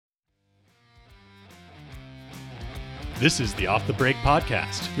This is the Off the Break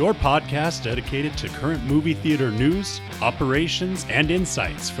Podcast, your podcast dedicated to current movie theater news, operations, and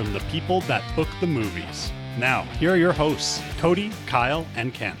insights from the people that book the movies. Now, here are your hosts, Cody, Kyle,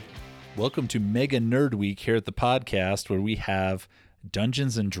 and Ken. Welcome to Mega Nerd Week here at the podcast, where we have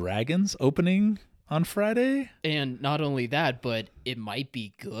Dungeons and Dragons opening on Friday. And not only that, but it might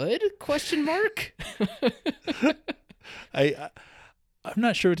be good? Question mark. I'm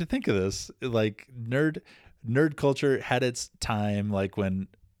not sure what to think of this. Like nerd culture had its time, like when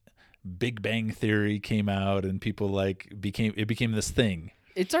Big Bang Theory came out and people became this thing.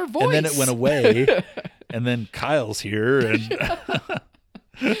 It's our voice. And then it went away. And then Kyle's here and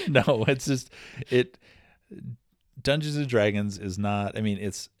no, it's just Dungeons and Dragons is not, I mean,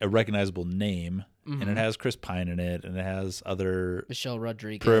 it's a recognizable name, and it has Chris Pine in it, and it has other Michelle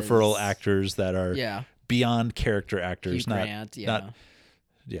Rodriguez, peripheral actors that are beyond character actors. Hugh Grant,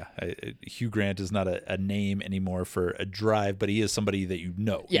 Hugh Grant is not a name anymore for a drive, but he is somebody that you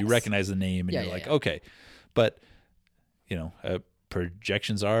know. Yes. You recognize the name, and you're like, okay. But,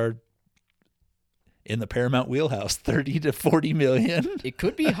 projections are in the Paramount wheelhouse, 30 to 40 million. It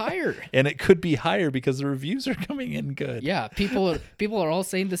could be higher. And it could be higher because the reviews are coming in good. Yeah, people are all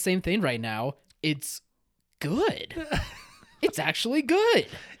saying the same thing right now. It's good. It's actually good.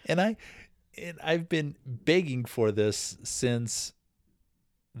 And I've been begging for this since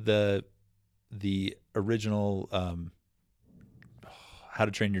the original How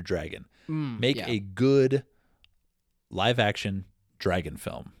to Train Your Dragon. Make a good live action dragon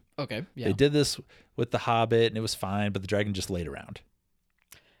film. Okay. Yeah. They did this with The Hobbit and it was fine, but the dragon just laid around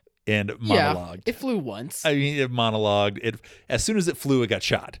and monologued. Yeah, it flew once. I mean, it monologued. As soon as it flew, it got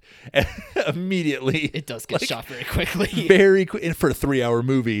shot. Immediately. It does get shot very quickly. Very quick. And for a 3-hour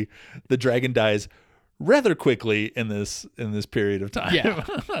movie, the dragon dies rather quickly in this period of time. Yeah.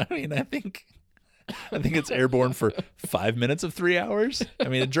 I mean, I think it's airborne for 5 minutes of 3 hours. I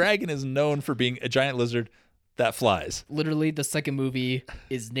mean, a dragon is known for being a giant lizard that flies. Literally, the second movie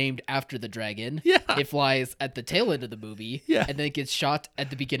is named after the dragon. Yeah. It flies at the tail end of the movie. Yeah. And then it gets shot at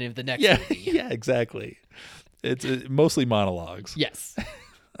the beginning of the next movie. Yeah, exactly. It's mostly monologues. Yes.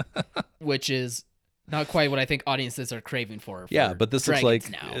 Which is not quite what I think audiences are craving for yeah, but this looks like,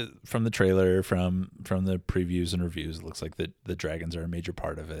 now. From the trailer, from the previews and reviews, it looks like the dragons are a major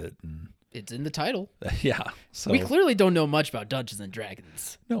part of it. And it's in the title. Yeah. So we clearly don't know much about Dungeons and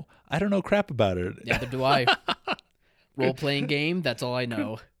Dragons. No, I don't know crap about it. Neither do I. Role-playing game, that's all I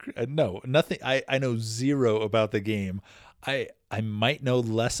know. No, nothing. I know zero about the game. I might know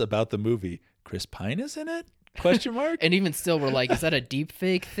less about the movie. Chris Pine is in it? Question mark? And even still, we're like, is that a deep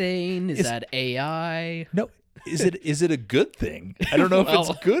fake thing? Is that AI? No. Is it a good thing? I don't know if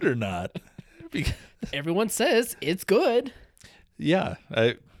it's good or not. Everyone says it's good. Yeah.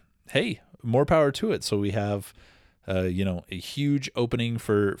 Hey, more power to it. So we have, a huge opening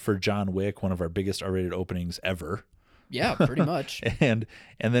for John Wick, one of our biggest R-rated openings ever. Yeah, pretty much. and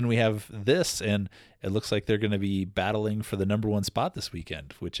then we have this, and it looks like they're going to be battling for the number one spot this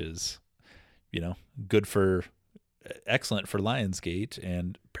weekend, which is, excellent for Lionsgate,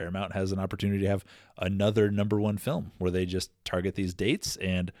 and Paramount has an opportunity to have another number one film where they just target these dates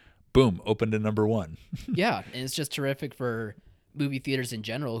and boom, open to number one. Yeah, and it's just terrific for movie theaters in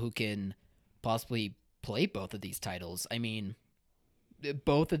general who can possibly play both of these titles. I mean,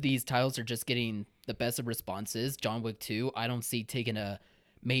 both of these titles are just getting the best of responses. John Wick 2, I don't see taking a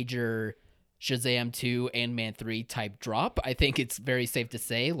major Shazam 2 and Man 3 type drop. I think it's very safe to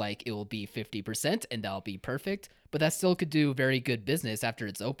say like it will be 50% and that'll be perfect, but that still could do very good business after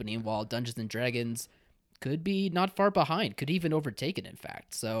its opening, while Dungeons and Dragons could be not far behind, could even overtake it in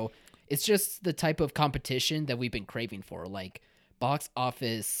fact. So it's just the type of competition that we've been craving for, like box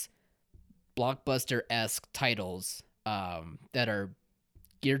office blockbuster-esque titles that are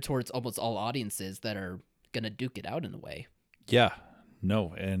geared towards almost all audiences that are going to duke it out in a way. Yeah,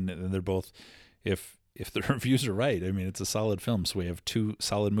 no, and they're both, if the reviews are right, I mean, it's a solid film. So we have two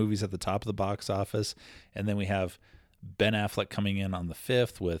solid movies at the top of the box office, and then we have Ben Affleck coming in on the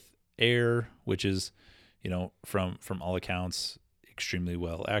 5th with Air, which is, from all accounts, extremely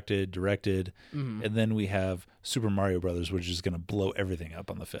well acted, directed, and then we have Super Mario Brothers, which is going to blow everything up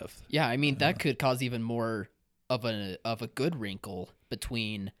on the 5th. Yeah, I mean that could cause even more of a good wrinkle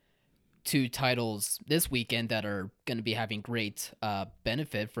between two titles this weekend that are going to be having great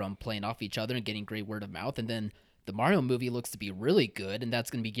benefit from playing off each other and getting great word of mouth, and then the Mario movie looks to be really good, and that's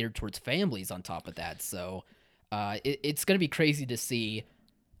going to be geared towards families on top of that. So it's going to be crazy to see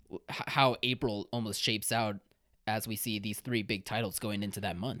how April almost shapes out as we see these three big titles going into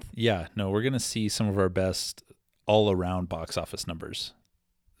that month. Yeah, no, we're going to see some of our best all-around box office numbers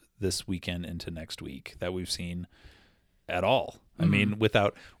this weekend into next week that we've seen at all. I mean,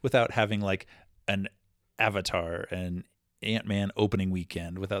 without having like an Avatar and Ant-Man opening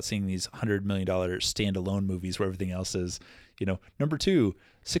weekend, without seeing these $100 million standalone movies where everything else is, number 2,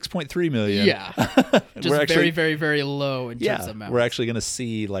 6.3 million. Yeah. Just actually, very, very, very low in terms of amounts. We're actually going to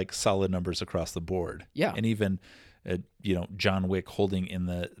see like solid numbers across the board. Yeah. And even, John Wick holding in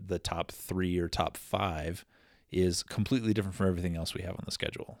the top 3 or top 5 is completely different from everything else we have on the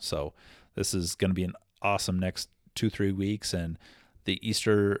schedule. So this is going to be an awesome next 2-3 weeks. And the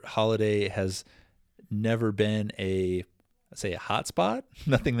Easter holiday has never been a hot spot.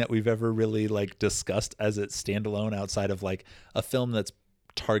 Nothing that we've ever really like discussed as its standalone outside of like a film that's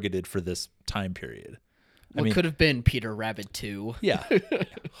targeted for this time period. What could have been Peter Rabbit 2. Yeah.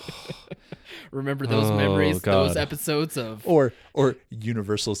 Remember those memories, those episodes of... Or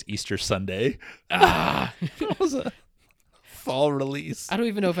Universal's Easter Sunday. That was a fall release. I don't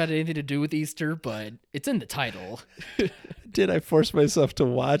even know if it had anything to do with Easter, but it's in the title. Did I force myself to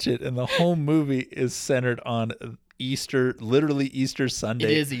watch it? And the whole movie is centered on Easter, literally Easter Sunday.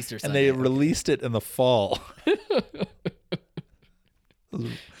 It is Easter Sunday. And they released it in the fall.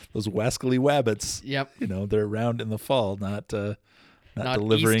 Those wascally wabbits. Yep. They're around in the fall, not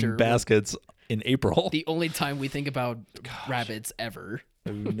delivering Easter, baskets in April. The only time we think about rabbits ever.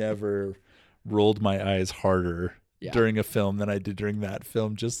 I've never rolled my eyes harder during a film than I did during that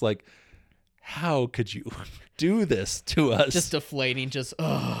film. Just like, how could you do this to us? Just deflating. Just it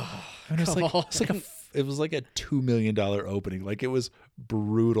was like a $2 million opening. Like, it was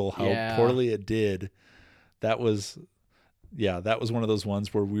brutal how poorly it did. That was one of those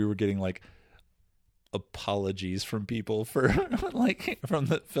ones where we were getting like apologies from people for like from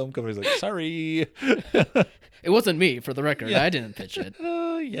the film companies, like, sorry. It wasn't me, for the record. I didn't pitch it.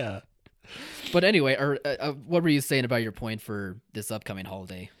 Yeah. But anyway, what were you saying about your point for this upcoming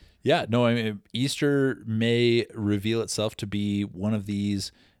holiday? Yeah, no, I mean, Easter may reveal itself to be one of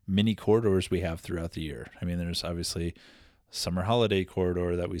these mini corridors we have throughout the year. I mean, there's obviously summer holiday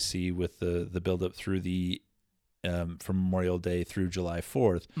corridor that we see with the build up through the from Memorial Day through July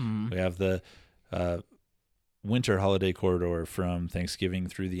 4th. We have the winter holiday corridor from Thanksgiving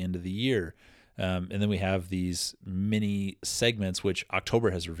through the end of the year. And then we have these mini segments, which October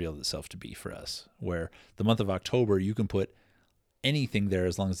has revealed itself to be for us, where the month of October, you can put anything there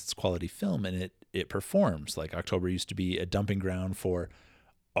as long as it's quality film and it performs. Like, October used to be a dumping ground for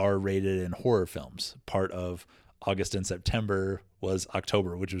R-rated and horror films. Part of August and September was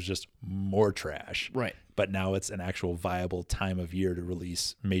October, which was just more trash. Right. But now it's an actual viable time of year to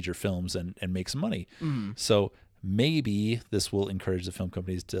release major films and make some money. So maybe this will encourage the film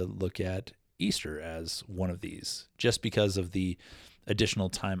companies to look at Easter as one of these, just because of the additional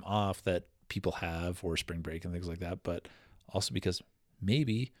time off that people have, or spring break and things like that. But also because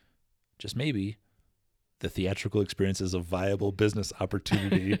maybe, just maybe, the theatrical experience is a viable business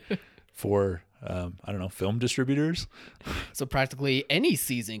opportunity for, film distributors. So practically any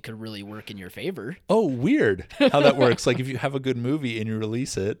season could really work in your favor. Oh, weird how that works. Like, if you have a good movie and you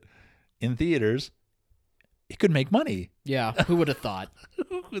release it in theaters, it could make money. Yeah, who would have thought?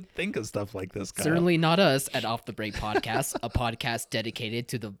 Who would think of stuff like this, Kyle? Certainly not us at Off the Break Podcast, a podcast dedicated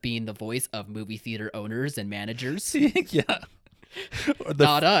to being the voice of movie theater owners and managers. Yeah.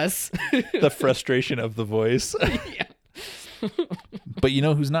 Not us. The frustration of the voice. Yeah. But you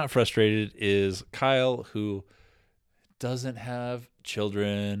know who's not frustrated is Kyle, who doesn't have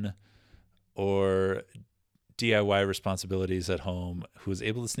children or DIY responsibilities at home, who is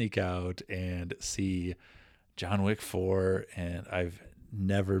able to sneak out and see John Wick 4, and I've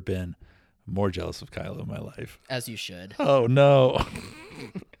never been more jealous of Kyle in my life. As you should. Oh, no.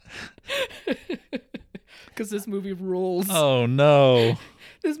 Because this movie rules. Oh, no.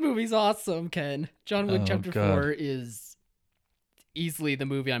 This movie's awesome, Ken. John Wick Chapter 4 is easily the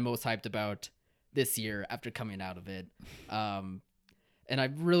movie I'm most hyped about this year after coming out of it. And I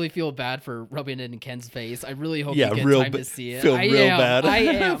really feel bad for rubbing it in Ken's face. I really hope you get time to see it. I am bad. I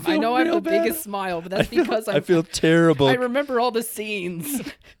am. I know I have the biggest smile, but that's because I feel terrible. I remember all the scenes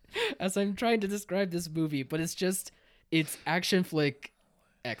as I'm trying to describe this movie, but it's action flick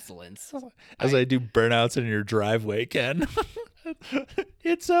excellence. As I do burnouts in your driveway, Ken.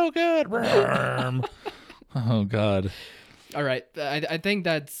 It's so good. Oh, God. All right. I think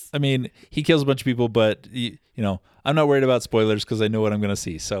that's... I mean, he kills a bunch of people, but, I'm not worried about spoilers because I know what I'm going to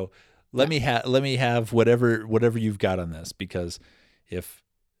see. So let me have whatever you've got on this, because if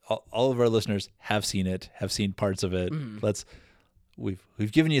all of our listeners have seen it, have seen parts of it,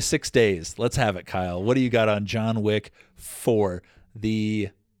 we've given you 6 days. Let's have it, Kyle. What do you got on John Wick 4, the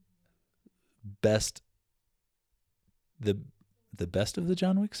the best of the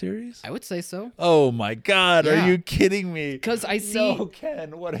John Wick series? I would say so. Oh my God, Yeah. are you kidding me? Because I see. No,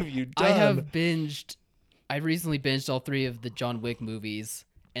 Ken, what have you done? I recently binged all 3 of the John Wick movies,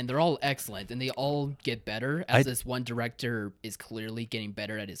 and they're all excellent, and they all get better as this one director is clearly getting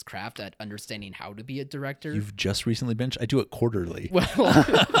better at his craft, at understanding how to be a director. You've just recently binged? I do it quarterly. Well,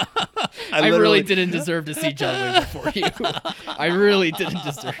 I really didn't deserve to see John Wick before you. I really didn't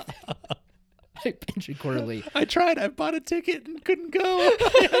deserve it. I binge it quarterly. I tried. I bought a ticket and couldn't go.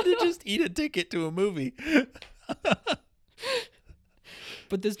 I had to just eat a ticket to a movie.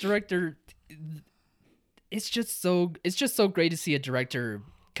 But this director, it's just so great to see a director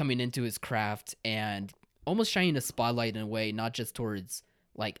coming into his craft and almost shining a spotlight in a way, not just towards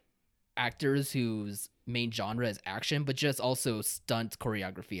like actors whose main genre is action, but just also stunt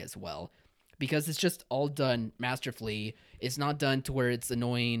choreography as well, because it's just all done masterfully. It's not done to where it's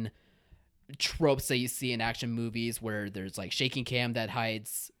annoying tropes that you see in action movies where there's like shaking cam that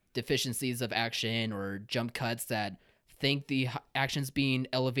hides deficiencies of action, or jump cuts that think the action's being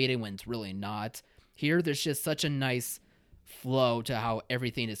elevated when it's really not. Here, there's just such a nice flow to how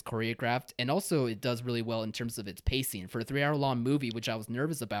everything is choreographed, and also it does really well in terms of its pacing. For a 3-hour-long movie, which I was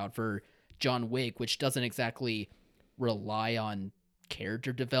nervous about for John Wick, which doesn't exactly rely on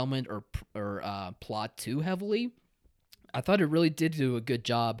character development or plot too heavily, I thought it really did do a good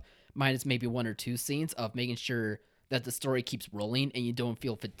job, minus maybe 1 or 2 scenes, of making sure that the story keeps rolling and you don't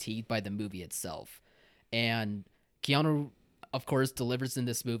feel fatigued by the movie itself. And Keanu, of course, delivers in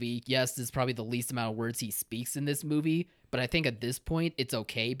this movie. Yes, this is probably the least amount of words he speaks in this movie, but I think at this point it's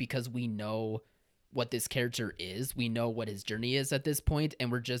okay because we know what this character is. We know what his journey is at this point,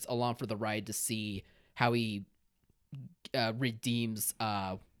 and we're just along for the ride to see how he redeems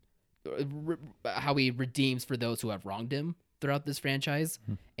for those who have wronged him throughout this franchise.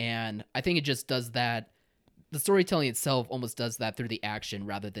 And I think it just does that. The storytelling itself almost does that through the action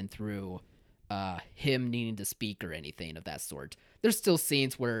rather than through him needing to speak or anything of that sort. There's still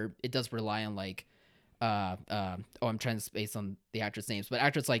scenes where it does rely on like I'm trying to space on the actors' names, but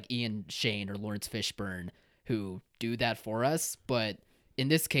actors like Ian Shane or Lawrence Fishburne who do that for us. But in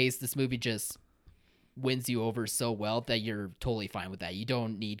this case, this movie just wins you over so well that you're totally fine with that. You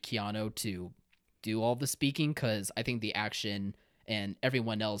don't need Keanu to do all the speaking, because I think the action and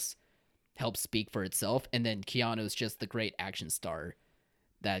everyone else helps speak for itself, and then Keanu is just the great action star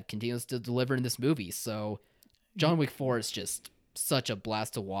that continues to deliver in this movie. So John Wick 4 is just such a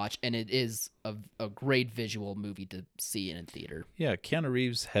blast to watch, and it is a great visual movie to see in a theater. Yeah, Keanu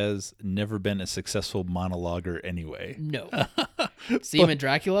Reeves has never been a successful monologuer anyway. No. See him in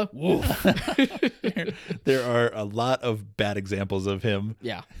Dracula? Woof. There are a lot of bad examples of him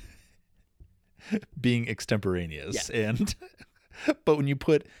being extemporaneous. Yeah. But when you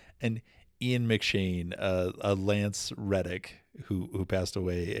put an Ian McShane, a Lance Reddick, who passed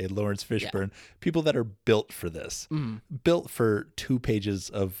away, a Lawrence Fishburne, people that are built for this, built for 2 pages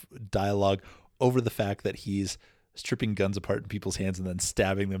of dialogue over the fact that he's stripping guns apart in people's hands and then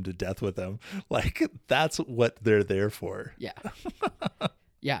stabbing them to death with them. Like, that's what they're there for. Yeah.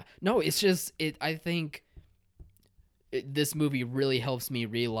 Yeah. No, it's just, I think this movie really helps me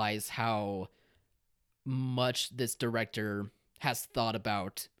realize how much this director has thought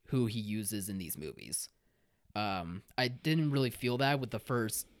about who he uses in these movies. I didn't really feel that with the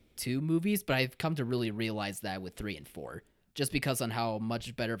first 2 movies, but I've come to really realize that with 3 and 4, just because on how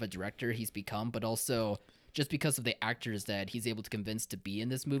much better of a director he's become, but also just because of the actors that he's able to convince to be in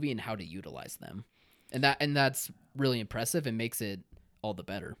this movie and how to utilize them. And that's really impressive and makes it all the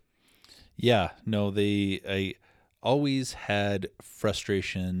better. Yeah, no, I always had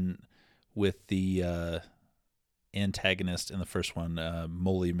frustration with the antagonist in the first one,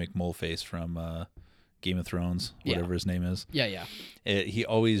 Molly McMoleface from Game of Thrones, whatever his name is. Yeah. He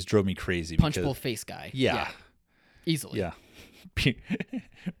always drove me crazy. Punchable face guy. Yeah. Easily. Yeah.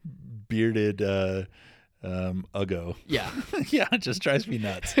 Bearded Uggo. Yeah. Yeah, it just drives me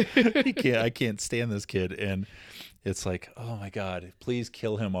nuts. I can't stand this kid. And it's like, oh my God, please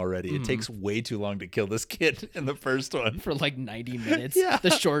kill him already. It takes way too long to kill this kid in the first one. For like 90 minutes. Yeah. The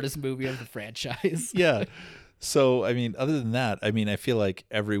shortest movie of the franchise. Yeah. So, I mean, other than that, I mean, I feel like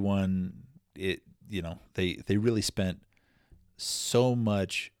everyone, they really spent so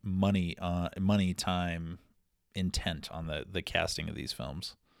much money, time, intent on the casting of these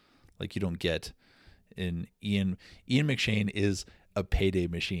films. Like, you don't get in Ian McShane is a payday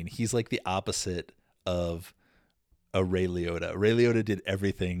machine. He's like the opposite of a Ray Liotta. Ray Liotta did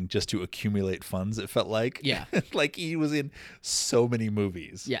everything just to accumulate funds, it felt like. Yeah. Like, he was in so many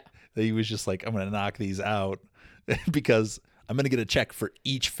movies. Yeah. That he was just like, I'm going to knock these out because I'm going to get a check for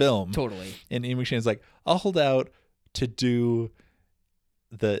each film. Totally. And Ian McShane's like, I'll hold out to do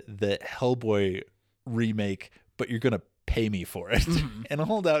the Hellboy remake, but you're gonna pay me for it. And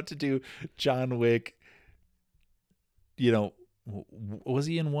hold out to do John Wick. You know, was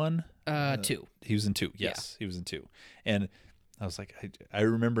he in 1? 2. He was in 2. Yes, he was in 2. And I was like, I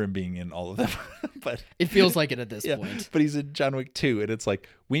remember him being in all of them, but It feels like it at this point. But he's in John Wick 2, and it's like,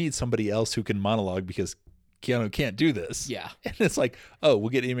 we need somebody else who can monologue because Keanu can't do this. Yeah. And it's like, oh, we'll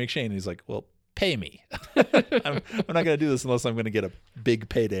get Ian McShane. And he's like, well, pay me. I'm not going to do this unless I'm going to get a big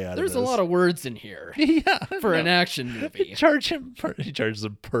payday out of this. There's a lot of words in here for an action movie. He charges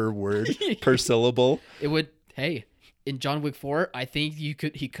him per word, per syllable. It would, hey, in John Wick 4, I think he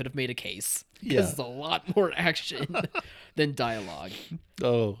could have made a case. Because it's a lot more action than dialogue.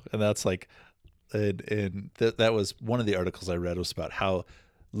 Oh, and that's like, and that was one of the articles I read was about how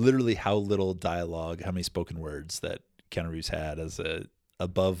little dialogue, how many spoken words that Keanu Reeves had as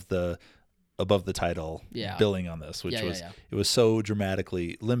above the title billing on this, which it was so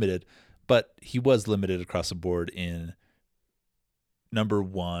dramatically limited, but he was limited across the board in number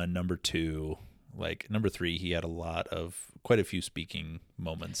 1, number 2, like number 3. He had quite a few speaking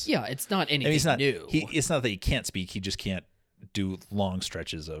moments. Yeah, it's not anything new. It's not that he can't speak; he just can't do long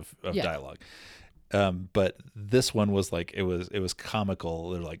stretches of dialogue. But this one was like it was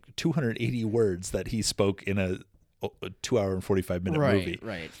comical. They're like 280 words that he spoke in a 2 hour and 45-minute movie.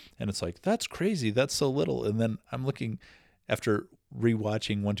 Right. And it's like, that's crazy. That's so little. And then I'm looking after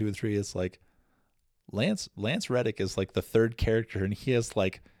rewatching 1, 2, and 3. It's like Lance Reddick is like the third character, and he has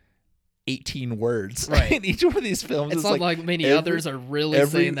like 18 words in each one of these films. It's not like many others are really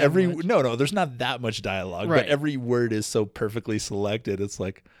saying that much. No, there's not that much dialogue, but every word is so perfectly selected. It's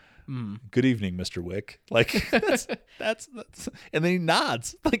like, good evening, Mr. Wick. Like that's and then he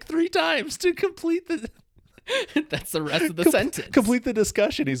nods like 3 times to complete the that's the rest of the sentence. Complete the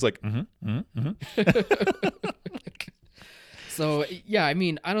discussion. He's like, So yeah, I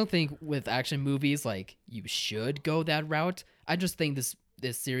mean, I don't think with action movies like you should go that route. I just think this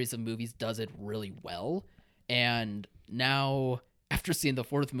series of movies does it really well. And now, after seeing the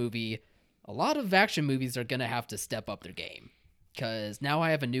 4th movie, a lot of action movies are gonna have to step up their game. Because now I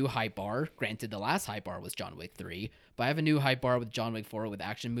have a new high bar. Granted, the last high bar was John Wick 3, but I have a new high bar with John Wick 4 with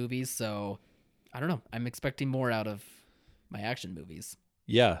action movies, so I don't know. I'm expecting more out of my action movies.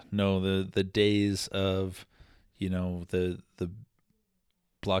 Yeah, no, the days of, the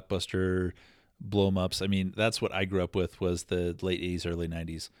blockbuster blow-em-ups. I mean, that's what I grew up with was the late 80s, early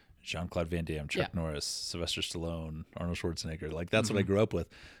 90s. Jean-Claude Van Damme, Chuck Norris, Sylvester Stallone, Arnold Schwarzenegger. Like, that's what I grew up with.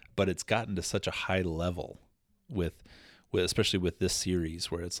 But it's gotten to such a high level with especially with this series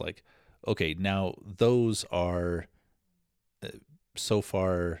where it's like, okay, now those are so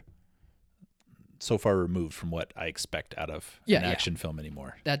far removed from what I expect out of an action film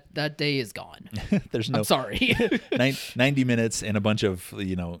anymore. That day is gone. There's no. I'm sorry. 90 minutes and a bunch of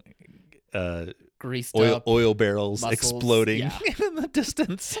greased oil barrels muscles, exploding in the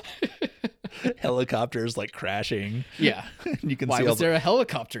distance. Helicopters like crashing. Yeah. You can Why see was there a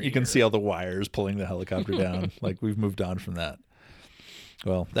helicopter? You can see all the wires pulling the helicopter down. Like, we've moved on from that.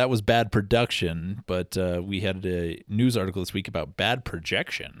 Well, that was bad production, but we had a news article this week about bad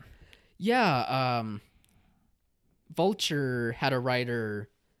projection. Yeah, Vulture had a writer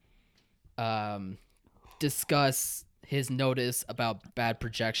discuss his notice about bad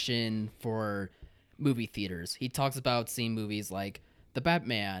projection for movie theaters. He talks about seeing movies like The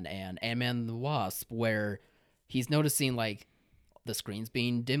Batman and Ant-Man and the Wasp, where he's noticing like the screen's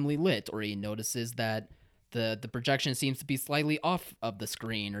being dimly lit, or he notices that the projection seems to be slightly off of the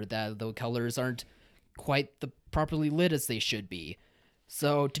screen, or that the colors aren't quite the properly lit as they should be.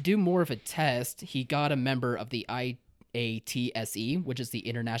 So to do more of a test, he got a member of the IATSE, which is the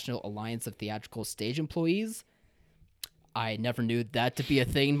International Alliance of Theatrical Stage Employees. I never knew that to be a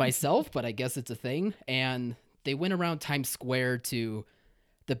thing myself, but I guess it's a thing. And they went around Times Square to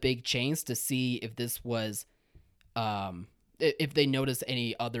the big chains to see if this was, if they noticed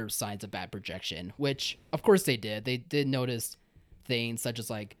any other signs of bad projection, which of course they did. They did notice things such as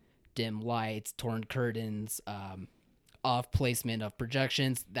like dim lights, torn curtains, off placement of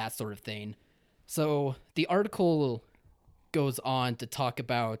projections, that sort of thing. So the article goes on to talk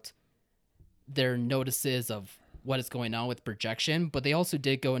about their notices of what is going on with projection, but they also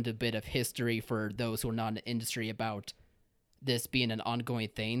did go into a bit of history for those who are not in the industry about this being an ongoing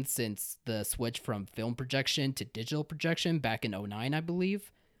thing since the switch from film projection to digital projection back in 2009, I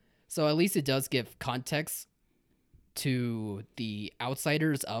believe. So at least it does give context to the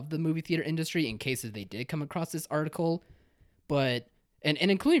outsiders of the movie theater industry in case they did come across this article. But, and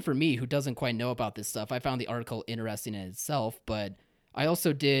including for me, who doesn't quite know about this stuff, I found the article interesting in itself, but I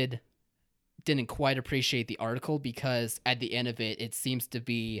also did didn't quite appreciate the article because at the end of it, it seems to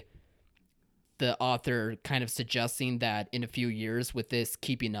be the author kind of suggesting that in a few years with this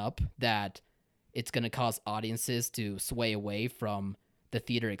keeping up, that it's going to cause audiences to sway away from the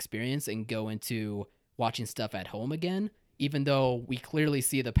theater experience and go into watching stuff at home again, even though we clearly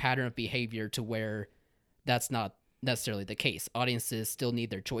see the pattern of behavior to where that's not necessarily the case. Audiences still need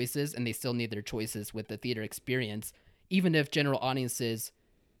their choices, and they still need their choices with the theater experience, even if general audiences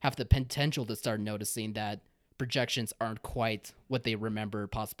have the potential to start noticing that projections aren't quite what they remember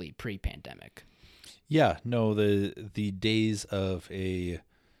possibly pre-pandemic. Yeah, no, the days of a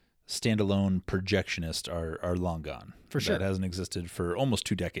standalone projectionist are long gone. For sure. That hasn't existed for almost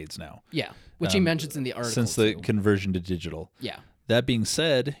 2 decades now. Yeah, which he mentions in the article. Since the conversion to digital. Yeah. That being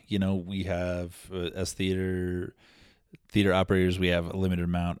said, we have, as theater operators, we have a limited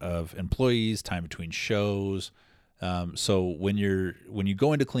amount of employees, time between shows. So when you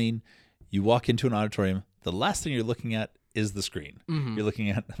go into clean, you walk into an auditorium, the last thing you're looking at is the screen. Mm-hmm. You're looking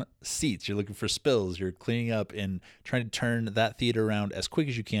at seats, you're looking for spills, you're cleaning up and trying to turn that theater around as quick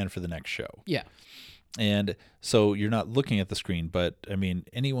as you can for the next show. Yeah. And so you're not looking at the screen, but I mean,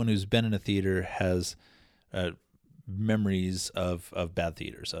 anyone who's been in a theater has memories of bad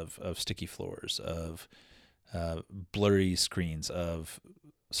theaters, of sticky floors, of blurry screens, of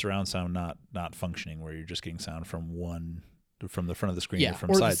surround sound not functioning, where you're just getting sound from the front of the screen or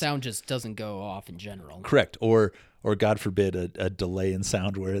from sides. The sound just doesn't go off in general. Correct. Or God forbid a delay in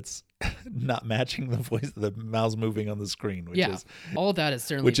sound where it's not matching the voice, the mouse moving on the screen, which is all that is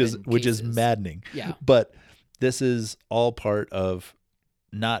certainly which is maddening. Yeah. But this is all part of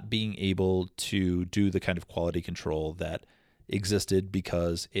not being able to do the kind of quality control that existed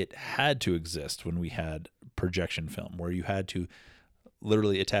because it had to exist when we had projection film, where you had to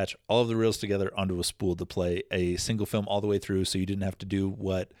literally attach all of the reels together onto a spool to play a single film all the way through, so you didn't have to do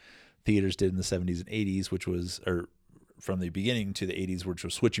what theaters did in the 70s and 80s, which was, or from the beginning to the 80s, which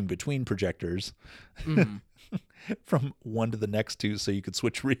was switching between projectors from one to the next two so you could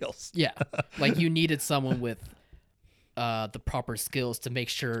switch reels. Yeah. Like you needed someone with the proper skills to make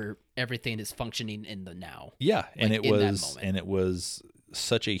sure everything is functioning in the now. Yeah. And like it was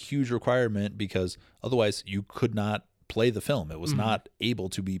such a huge requirement because otherwise you could not play the film. It was not able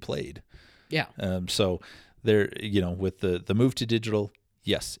to be played. Yeah. So there, with the move to digital,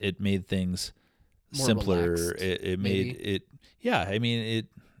 yes, it made things more simpler. Relaxed, it made it. Yeah. I mean,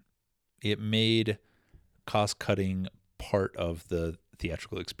 it made cost cutting part of the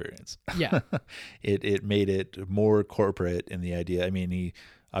theatrical experience. Yeah. It made it more corporate in the idea. I mean, he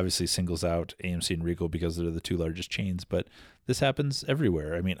obviously singles out AMC and Regal because they're the two largest chains, but this happens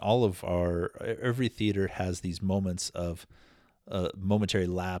everywhere. I mean, every theater has these moments of momentary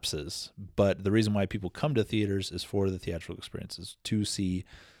lapses, but the reason why people come to theaters is for the theatrical experiences, to see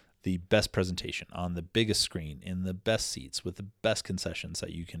the best presentation on the biggest screen in the best seats with the best concessions that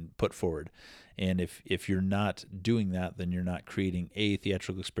you can put forward. And if you're not doing that, then you're not creating a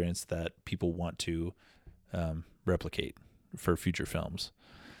theatrical experience that people want to replicate for future films.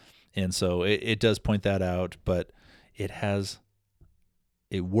 And so it does point that out, but it has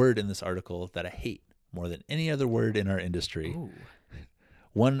a word in this article that I hate more than any other word in our industry. Ooh.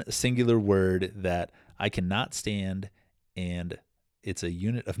 One singular word that I cannot stand, and it's a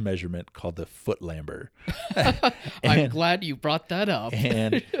unit of measurement called the footlamber. I'm glad you brought that up.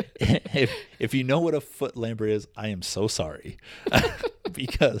 And if you know what a footlamber is, I am so sorry.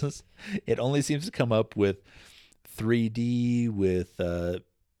 Because it only seems to come up with 3D, with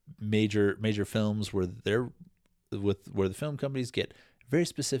major films where the film companies get very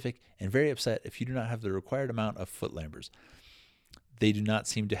specific and very upset if you do not have the required amount of foot-lambers. They do not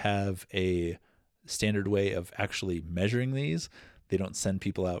seem to have a standard way of actually measuring these. They don't send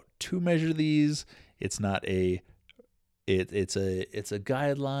people out to measure these. It's not it's a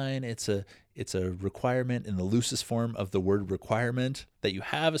guideline. It's a requirement in the loosest form of the word requirement that you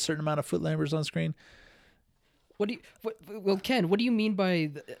have a certain amount of foot-lambers on screen. Ken, what do you mean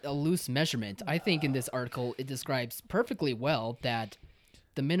by a loose measurement? I think in this article it describes perfectly well that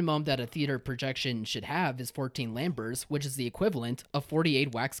the minimum that a theater projection should have is 14 lambers, which is the equivalent of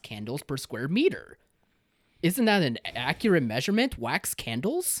 48 wax candles per square meter. Isn't that an accurate measurement? Wax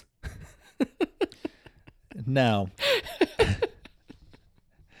candles? Now,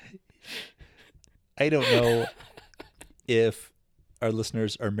 I don't know if our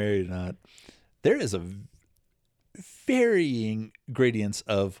listeners are married or not. There is a varying gradients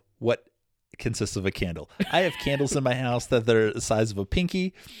of what consists of a candle. I have candles in my house that are the size of a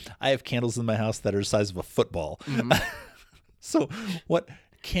pinky. I have candles in my house that are the size of a football. Mm-hmm. So what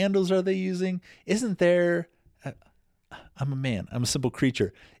candles are they using? Isn't there I'm a man. I'm a simple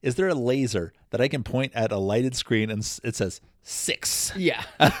creature. Is there a laser that I can point at a lighted screen and it says 6? Yeah.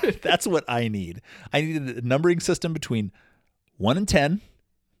 That's what I need. I need a numbering system between 1 and 10.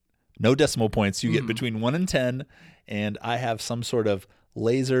 No decimal points. You get between 1 and 10. And I have some sort of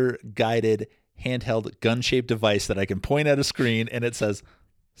laser guided handheld gun-shaped device that I can point at a screen and it says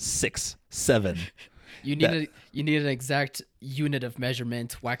 6, 7. You need an exact unit of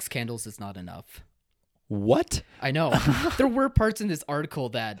measurement. Wax candles is not enough. What? I know. There were parts in this article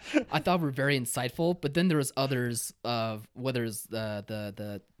that I thought were very insightful, but then there was others of whether it's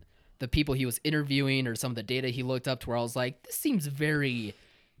the people he was interviewing or some of the data he looked up to where I was like, this seems very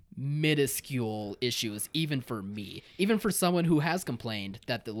minuscule issues, even for me, even for someone who has complained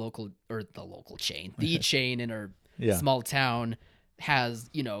that the chain in our small town has,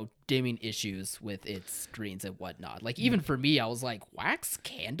 dimming issues with its screens and whatnot. Like, even for me, I was like, wax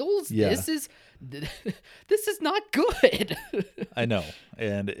candles? Yeah. This is not good. I know.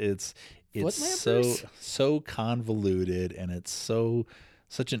 And it's so convoluted, and it's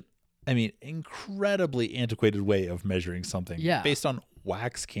such an, incredibly antiquated way of measuring something based on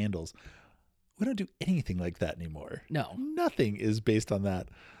wax candles. We don't do anything like that anymore. No. Nothing is based on that.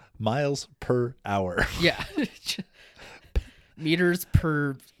 Miles per hour. Yeah. Meters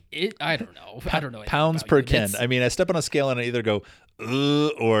per... I don't know. Pounds per Ken. I step on a scale and I either go,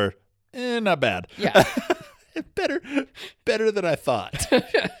 or not bad. Yeah. better than I thought.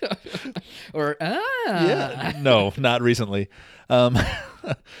 Or, Yeah. No, not recently.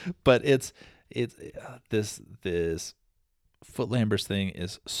 But it's this Footlampers thing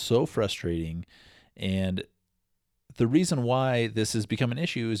is so frustrating. And the reason why this has become an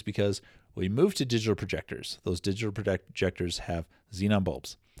issue is because we moved to digital projectors. Those digital projectors have xenon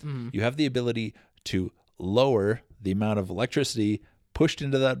bulbs. Mm-hmm. You have the ability to lower the amount of electricity pushed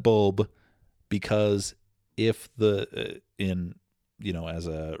into that bulb, because if as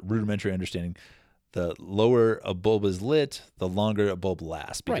a rudimentary understanding, the lower a bulb is lit, the longer a bulb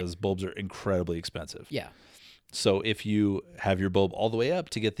lasts, because bulbs are incredibly expensive. Yeah. So if you have your bulb all the way up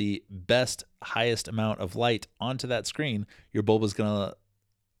to get the best, highest amount of light onto that screen, your bulb is going to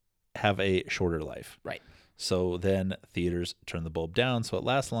have a shorter life. Right. So then theaters turn the bulb down so it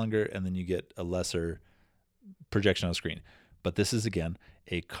lasts longer, and then you get a lesser projection on screen. But this is, again,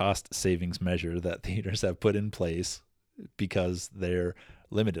 a cost savings measure that theaters have put in place because they're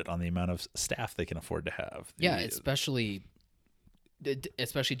limited on the amount of staff they can afford to have. Especially due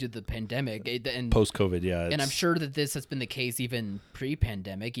to the pandemic and post-COVID. And I'm sure that this has been the case even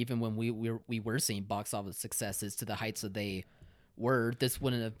pre-pandemic, even when we were seeing box office successes to the heights that they were. This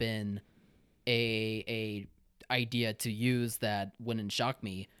wouldn't have been a idea to use that wouldn't shock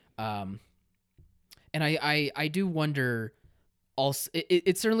me. And I do wonder also,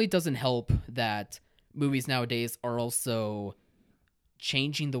 it certainly doesn't help that movies nowadays are also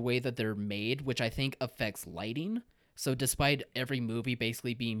changing the way that they're made, which I think affects lighting. So despite every movie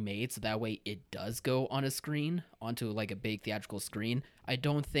basically being made so that way it does go on a screen, onto like a big theatrical screen, I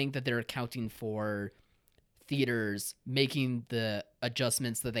don't think that they're accounting for theaters making the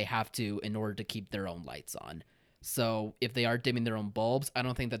adjustments that they have to in order to keep their own lights on. So if they are dimming their own bulbs, I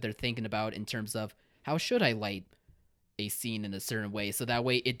don't think that they're thinking about in terms of how should I light a scene in a certain way so that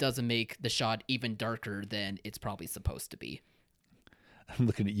way it doesn't make the shot even darker than it's probably supposed to be. I'm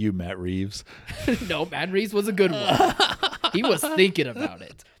looking at you, Matt Reeves. No, Matt Reeves was a good one. He was thinking about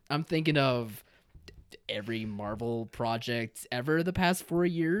it. I'm thinking of every Marvel project ever the past 4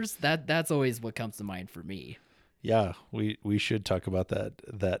 years. That's always what comes to mind for me. Yeah, we should talk about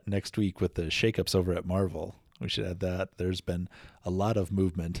that next week with the shakeups over at Marvel. We should add that. There's been a lot of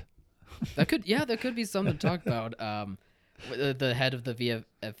movement. That could be something to talk about. The head of the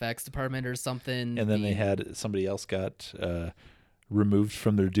VFX department or something. And then they had somebody else got removed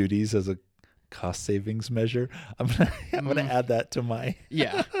from their duties as a cost savings measure. I'm gonna add that to my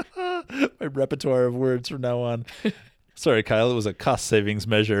my repertoire of words from now on. Sorry, Kyle, it was a cost savings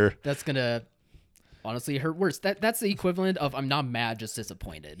measure. That's gonna honestly hurt worse. That's the equivalent of I'm not mad, just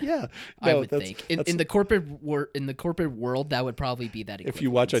disappointed. Yeah, I would think in the corporate world that would probably be that equivalent. If you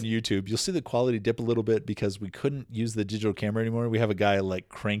watch on YouTube, you'll see the quality dip a little bit because we couldn't use the digital camera anymore. We have a guy like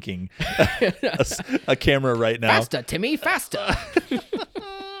cranking a camera right now. Faster, Timmy, faster.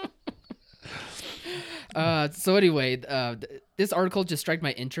 So anyway, this article just struck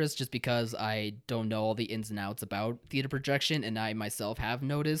my interest just because I don't know all the ins and outs about theater projection, and I myself have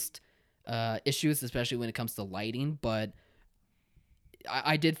noticed issues, especially when it comes to lighting, but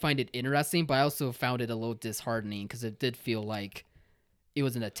I did find it interesting, but I also found it a little disheartening because it did feel like it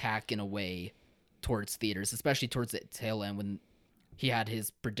was an attack in a way towards theaters, especially towards the tail end when he had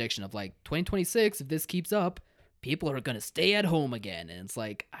his prediction of like 2026, if this keeps up, people are going to stay at home again. And it's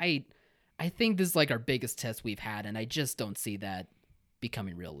like, I think this is like our biggest test we've had, and I just don't see that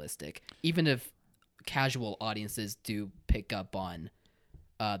becoming realistic. Even if casual audiences do pick up on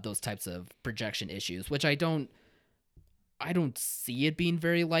those types of projection issues, which I don't see it being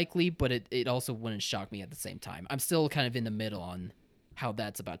very likely, but it also wouldn't shock me at the same time. I'm still kind of in the middle on how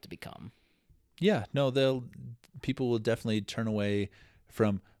that's about to become. Yeah, no, people will definitely turn away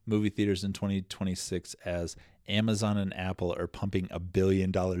from movie theaters in 2026 as Amazon and Apple are pumping $1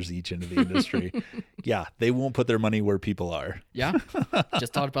 billion each into the industry. Yeah, they won't put their money where people are. Yeah,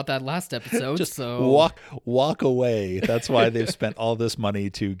 just talked about that last episode. Just so walk away. That's why they've spent all this money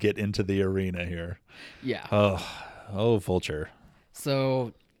to get into the arena here. Yeah. Oh, Vulture.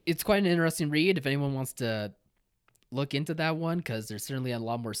 So it's quite an interesting read if anyone wants to look into that one, because there's certainly a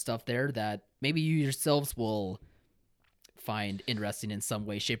lot more stuff there that maybe you yourselves will find interesting in some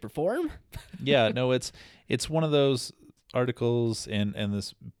way, shape, or form. Yeah, no, it's one of those articles, and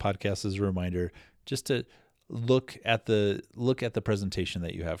this podcast is a reminder just to look at the presentation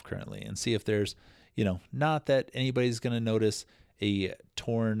that you have currently and see if there's, not that anybody's going to notice a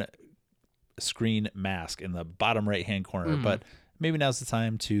torn screen mask in the bottom right hand corner, but maybe now's the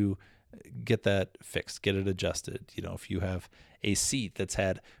time to get that fixed, get it adjusted. If you have a seat that's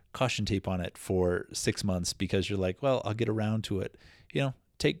had caution tape on it for 6 months because you're like, well, I'll get around to it.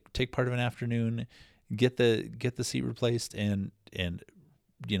 Take part of an afternoon, get the seat replaced, and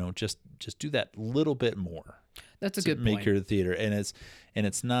just do that little bit more. That's a good point. Make your theater, and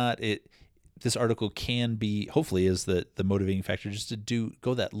it's not it. This article can be, hopefully, is the motivating factor just to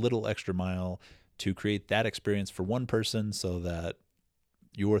go that little extra mile to create that experience for one person, so that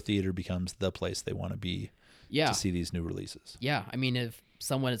your theater becomes the place they want to be to see these new releases. Yeah, I mean, if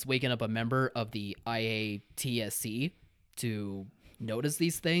someone is waking up a member of the IATSC to notice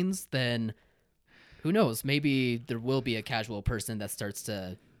these things, then who knows? Maybe there will be a casual person that starts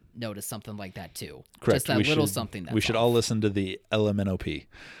to notice something like that too. Correct. Just that little something. We should all listen to the LMNOP.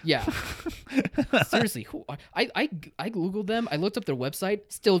 Yeah. Seriously, I Googled them. I looked up their website.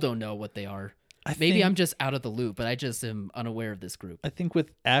 Still don't know what they are. Maybe I'm just out of the loop, but I just am unaware of this group. I think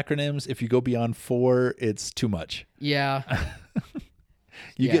with acronyms, if you go beyond 4, it's too much. Yeah.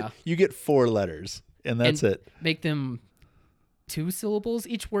 You get 4 letters, and that's it. Make them 2 syllables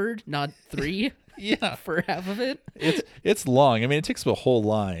each word, not 3. Yeah, for half of it. It's long. I mean, it takes up a whole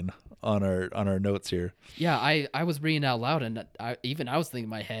line on our notes here. Yeah, I was reading out loud, and I was thinking in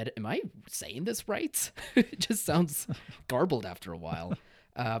my head, am I saying this right? It just sounds garbled after a while.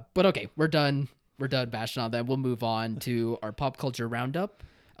 But okay, we're done. We're done bashing on that. We'll move on to our pop culture roundup.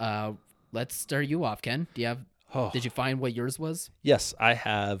 Let's start you off, Ken. Did you find what yours was? Yes, I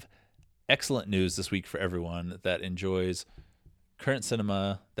have excellent news this week for everyone that enjoys current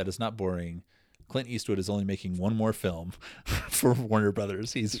cinema that is not boring. Clint Eastwood is only making one more film for Warner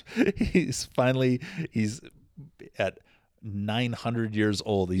Brothers. He's at 900 years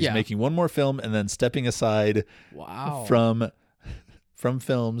old. He's making one more film and then stepping aside from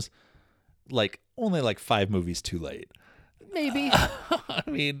films only 5 movies too late. Maybe. I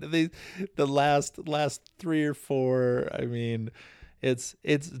mean, the last 3 or 4, I mean, it's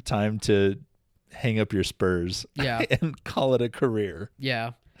time to hang up your spurs and call it a career.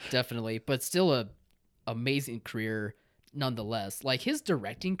 Yeah, definitely. But still a amazing career nonetheless. Like, his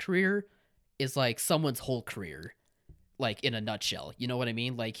directing career is like someone's whole career, like, in a nutshell. You know what I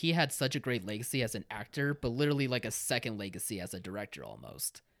mean? Like, he had such a great legacy as an actor, but literally like a second legacy as a director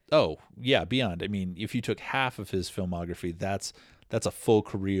almost. Oh, yeah, beyond. I mean, if you took half of his filmography, that's a full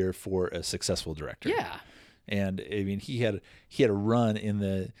career for a successful director. Yeah. And I mean, he had a run in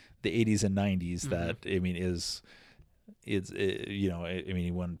the 80s and 90s that I mean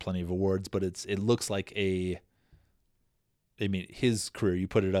he won plenty of awards, but it looks like his career, you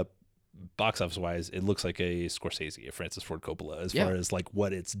put it up box office wise, it looks like a Scorsese, a Francis Ford Coppola, as far as like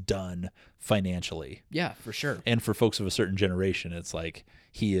what it's done financially. Yeah, for sure. And for folks of a certain generation, it's like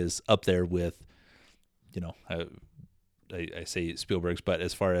he is up there with, I say Spielberg's, but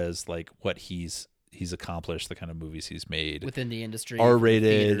as far as like what he's accomplished, the kind of movies he's made within the industry,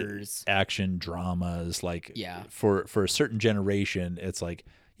 R-rated action dramas, like for a certain generation, it's like,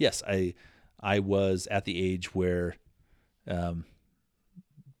 yes, I was at the age where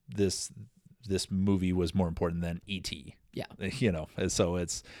this movie was more important than E.T. Yeah. So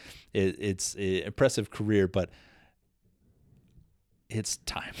it's an impressive career, but it's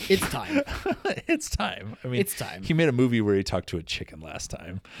time. It's time. It's time. I mean, it's time. He made a movie where he talked to a chicken last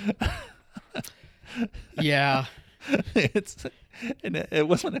time. Yeah. It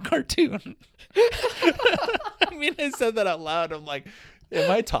wasn't a cartoon. I mean, I said that out loud. I'm like, am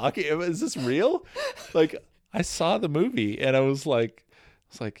I talking? Is this real? Like, I saw the movie and I was like,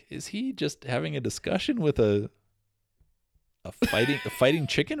 is he just having a discussion with a fighting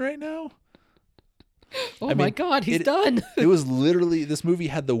chicken right now? Oh my God, he's done. It was literally, this movie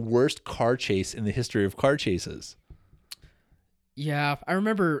had the worst car chase in the history of car chases. Yeah, I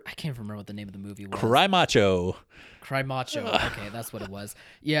remember. I can't remember what the name of the movie was. Cry Macho. Cry Macho. Okay, that's what it was.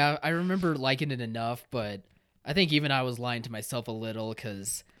 Yeah, I remember liking it enough, but I think even I was lying to myself a little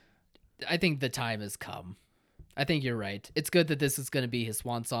because I think the time has come. I think you're right. It's good that this is going to be his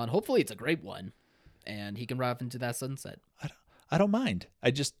swan song. Hopefully it's a great one, and he can ride off into that sunset. I don't mind.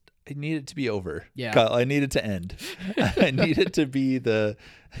 I need it to be over. Yeah. Kyle, I need it to end. I need it to be the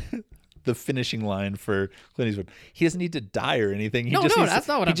finishing line for Clint Eastwood. He doesn't need to die or anything. He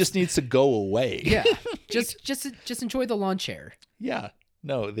just needs to go away. Yeah. just enjoy the lawn chair. Yeah.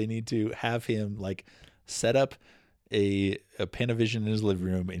 No, they need to have him like set up a Panavision in his living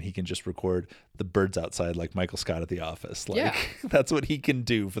room and he can just record the birds outside like Michael Scott at The Office. Like, yeah. That's what he can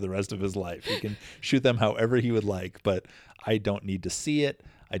do for the rest of his life. He can shoot them however he would like, but I don't need to see it.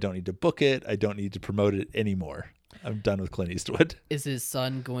 I don't need to book it. I don't need to promote it anymore. I'm done with Clint Eastwood. Is his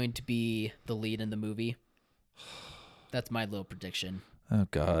son going to be the lead in the movie? That's my little prediction. Oh,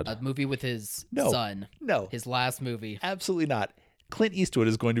 God. A movie with his son. No. His last movie. Absolutely not. Clint Eastwood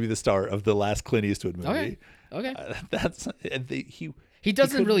is going to be the star of the last Clint Eastwood movie. Okay. He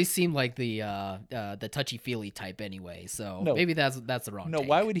doesn't really seem like the touchy-feely type anyway, so maybe that's the wrong take.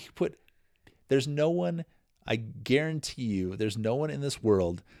 Why would he put... There's no one... I guarantee you, there's no one in this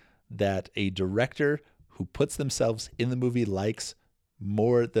world that a director who puts themselves in the movie likes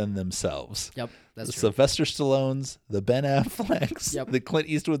more than themselves. Yep, that's the true. Sylvester Stallones, the Ben Afflecks, the Clint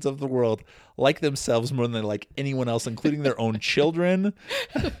Eastwoods of the world like themselves more than they like anyone else, including their own children,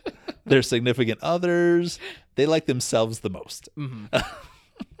 their significant others. They like themselves the most. Mm-hmm.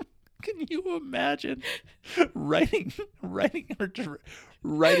 Can you imagine writing,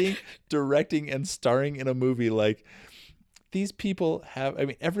 directing, and starring in a movie like these people have? I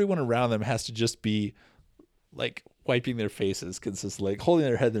mean, everyone around them has to just be like wiping their faces consistently, like holding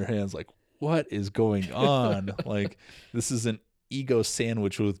their head in their hands, like, what is going on? Like, this is an ego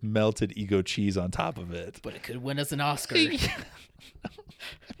sandwich with melted ego cheese on top of it. But it could win us an Oscar. I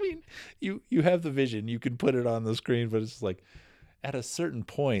mean, you have the vision, you can put it on the screen, but it's like, at a certain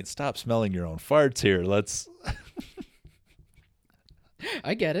point, stop smelling your own farts here. Let's.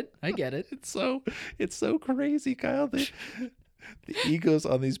 I get it. It's so crazy, Kyle. The egos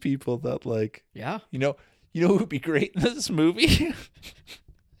on these people that like, yeah, you know who would be great in this movie? And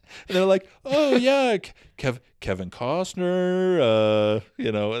they're like, oh yeah, Kevin Costner.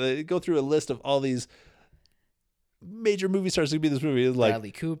 They go through a list of all these major movie stars who could be in this movie. It's like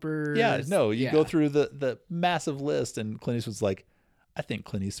Bradley Cooper. Yeah, no, you go through the massive list, and Clint Eastwood's like, I think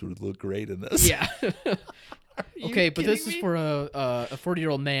Clint Eastwood would look great in this. Yeah. Okay, but this is for a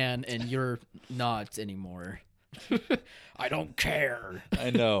 40-year-old man, and you're not anymore. I don't care. I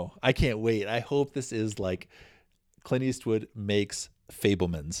know. I can't wait. I hope this is like Clint Eastwood makes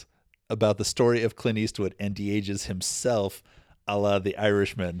Fabelmans about the story of Clint Eastwood and de-ages himself a la The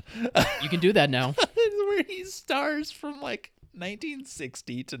Irishman. You can do that now. Where he stars from like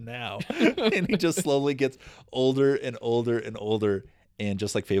 1960 to now. And he just slowly gets older and older and older. And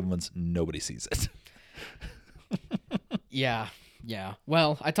just like Fabelmans, nobody sees it. Yeah.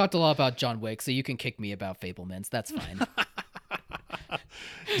 Well, I talked a lot about John Wick, so you can kick me about Fabelmans. That's fine.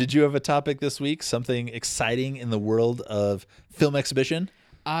 Did you have a topic this week? Something exciting in the world of film exhibition?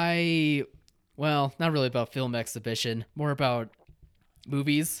 Well, not really about film exhibition, more about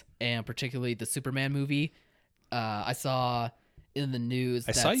movies, and particularly the Superman movie. I saw in the news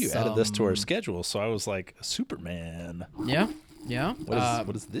I saw you added this to our schedule, so I was like, Superman. Yeah.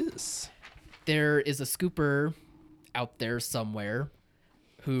 What is this? There is a scooper out there somewhere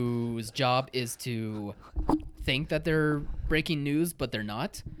whose job is to think that they're breaking news, but they're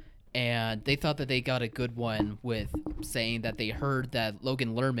not. And they thought that they got a good one with saying that they heard that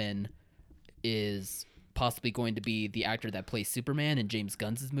Logan Lerman is possibly going to be the actor that plays Superman in James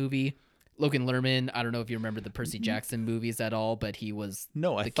Gunn's movie. Logan Lerman, I don't know if you remember the Percy Jackson movies at all, but he was kid in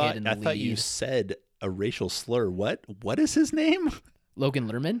the lead. I thought you said a racial slur. What is his name?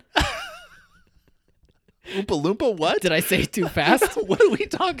 Logan Lerman? Oompa Loompa, what? Did I say it too fast? What are we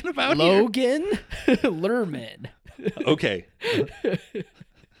talking about Logan Lerman. Okay. I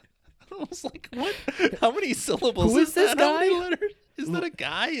was like, what? How many syllables? Who is this guy? How many letters? Is that a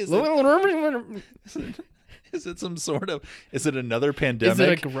guy? Logan Lerman. Is it some sort of? Is it another pandemic? Is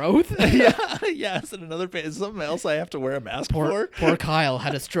it a growth? yeah. Is it another? Is something else I have to wear a mask for? Poor Kyle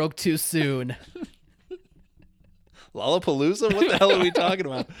had a stroke too soon. Lollapalooza? What the hell are we talking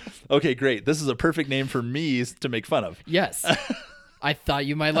about? Okay, great. This is a perfect name for me to make fun of. Yes. I thought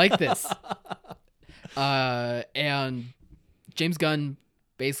you might like this. And James Gunn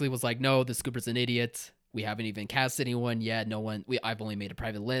basically was like, no, the Scooper's an idiot. We haven't even cast anyone yet. No one. I've only made a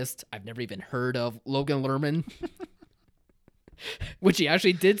private list. I've never even heard of Logan Lerman. Which he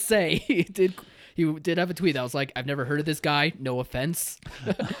actually did say. He did have a tweet that was like, I've never heard of this guy. No offense.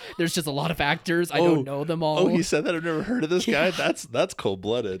 There's just a lot of actors. I don't know them all. Oh, he said that? I've never heard of this guy? That's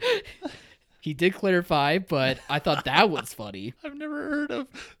cold-blooded. He did clarify, but I thought that was funny. I've never heard of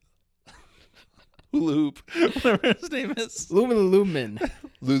Hula Hoop, whatever his name is. Lululemon.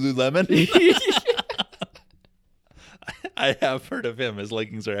 Lululemon? I have heard of him. His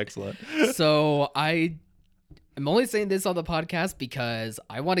leggings are excellent. So I'm only saying this on the podcast because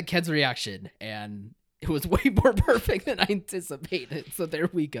I wanted Ken's reaction, and it was way more perfect than I anticipated. So there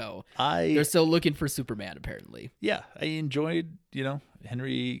we go. They're still looking for Superman, apparently. Yeah, I enjoyed,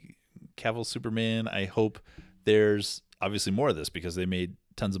 Henry Cavill's Superman. I hope there's obviously more of this because they made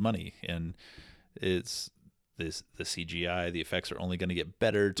tons of money, and it's the CGI, the effects are only going to get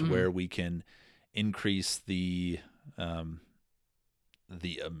better to where we can increase the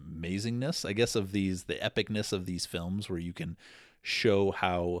amazingness, I guess, of the epicness of these films, where you can show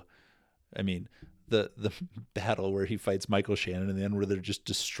how, the battle where he fights Michael Shannon in the end, where they're just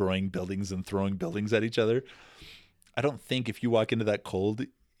destroying buildings and throwing buildings at each other. I don't think if you walk into that cold,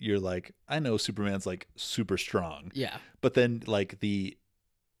 you're like, I know Superman's like super strong. Yeah. But then like the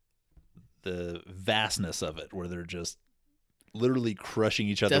vastness of it, where they're just literally crushing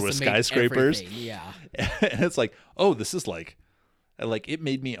each other with skyscrapers. Everything. Yeah. And it's like, oh, this is like it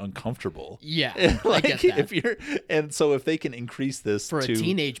made me uncomfortable. Yeah. Like, I get that. So if they can increase this for a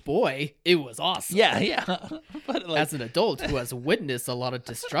teenage boy, it was awesome. Yeah. But as an adult who has witnessed a lot of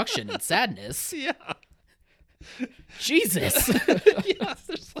destruction and sadness. Yeah. Jesus. Yeah,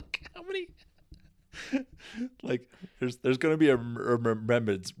 there's like how many? Like there's going to be a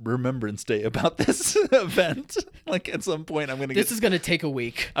remembrance day about this event. Like at some point, This is going to take a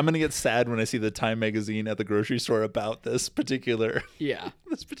week. I'm going to get sad when I see the Time magazine at the grocery store about this particular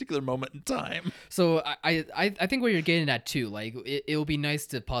moment in time. So I think what you're getting at too, like it'll be nice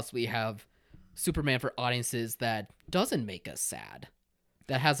to possibly have Superman for audiences that doesn't make us sad,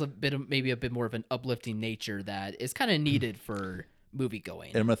 that has maybe a bit more of an uplifting nature that is kind of needed for movie going.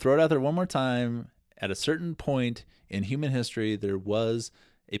 And I'm going to throw it out there one more time. At a certain point in human history, there was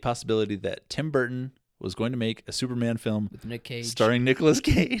a possibility that Tim Burton was going to make a Superman film with Nick Cage, starring Nicolas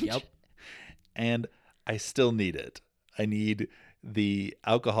Cage. Yep. And I still need it. I need the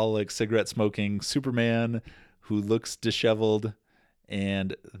alcoholic, cigarette-smoking Superman who looks disheveled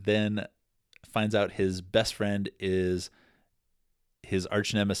and then finds out his best friend is his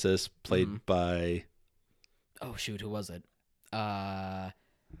arch nemesis, played by... Oh, shoot, who was it?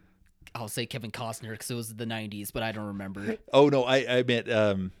 I'll say Kevin Costner because it was the 90s, but I don't remember. Oh, no, I meant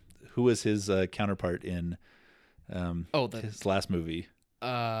who was his counterpart in his last movie?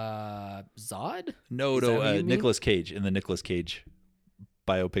 Zod? No, Nicolas Cage in the Nicolas Cage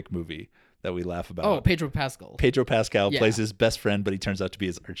biopic movie that we laugh about. Oh, Pedro Pascal. Pedro Pascal plays his best friend, but he turns out to be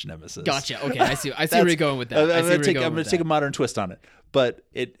his arch nemesis. Gotcha. Okay, I see where you're going with that. I'm going to take a modern twist on it, but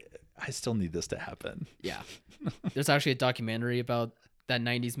I still need this to happen. Yeah. There's actually a documentary about that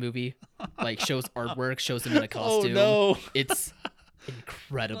 90s movie, like shows artwork, shows him in a costume. Oh, no. It's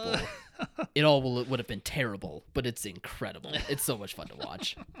incredible. It all would have been terrible, but it's incredible. It's so much fun to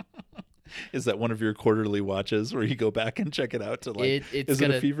watch. Is that one of your quarterly watches where you go back and check it out to like, is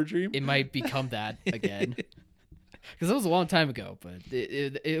it a fever dream? It might become that again. Because it was a long time ago, but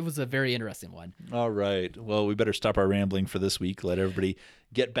it was a very interesting one. All right. Well, we better stop our rambling for this week. Let everybody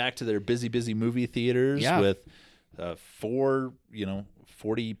get back to their busy movie theaters with 4,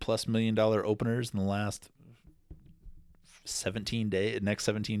 $40+ million openers in the last 17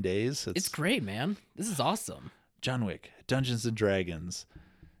 days. It's great, man. This is awesome. John Wick, Dungeons and Dragons,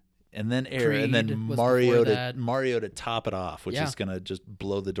 and then Creed, and then Mario to top it off, which is gonna just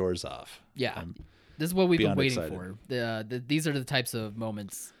blow the doors off. Yeah, this is what we've been waiting for. These are the types of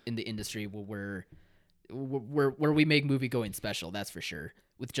moments in the industry where we make movie going special. That's for sure.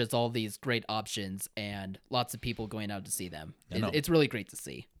 With just all these great options and lots of people going out to see them. It's really great to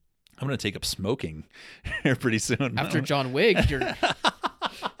see. I'm going to take up smoking here pretty soon. After John Wick, you're...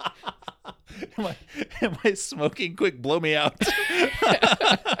 Am I smoking? Quick, blow me out.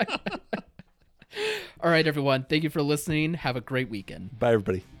 All right, everyone. Thank you for listening. Have a great weekend. Bye,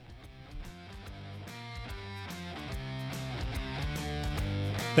 everybody.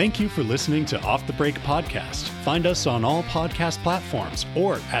 Thank you for listening to Off the Break Podcast. Find us on all podcast platforms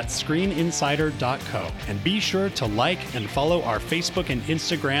or at screeninsider.co. And be sure to like and follow our Facebook and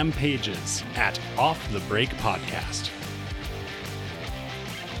Instagram pages at Off the Break Podcast.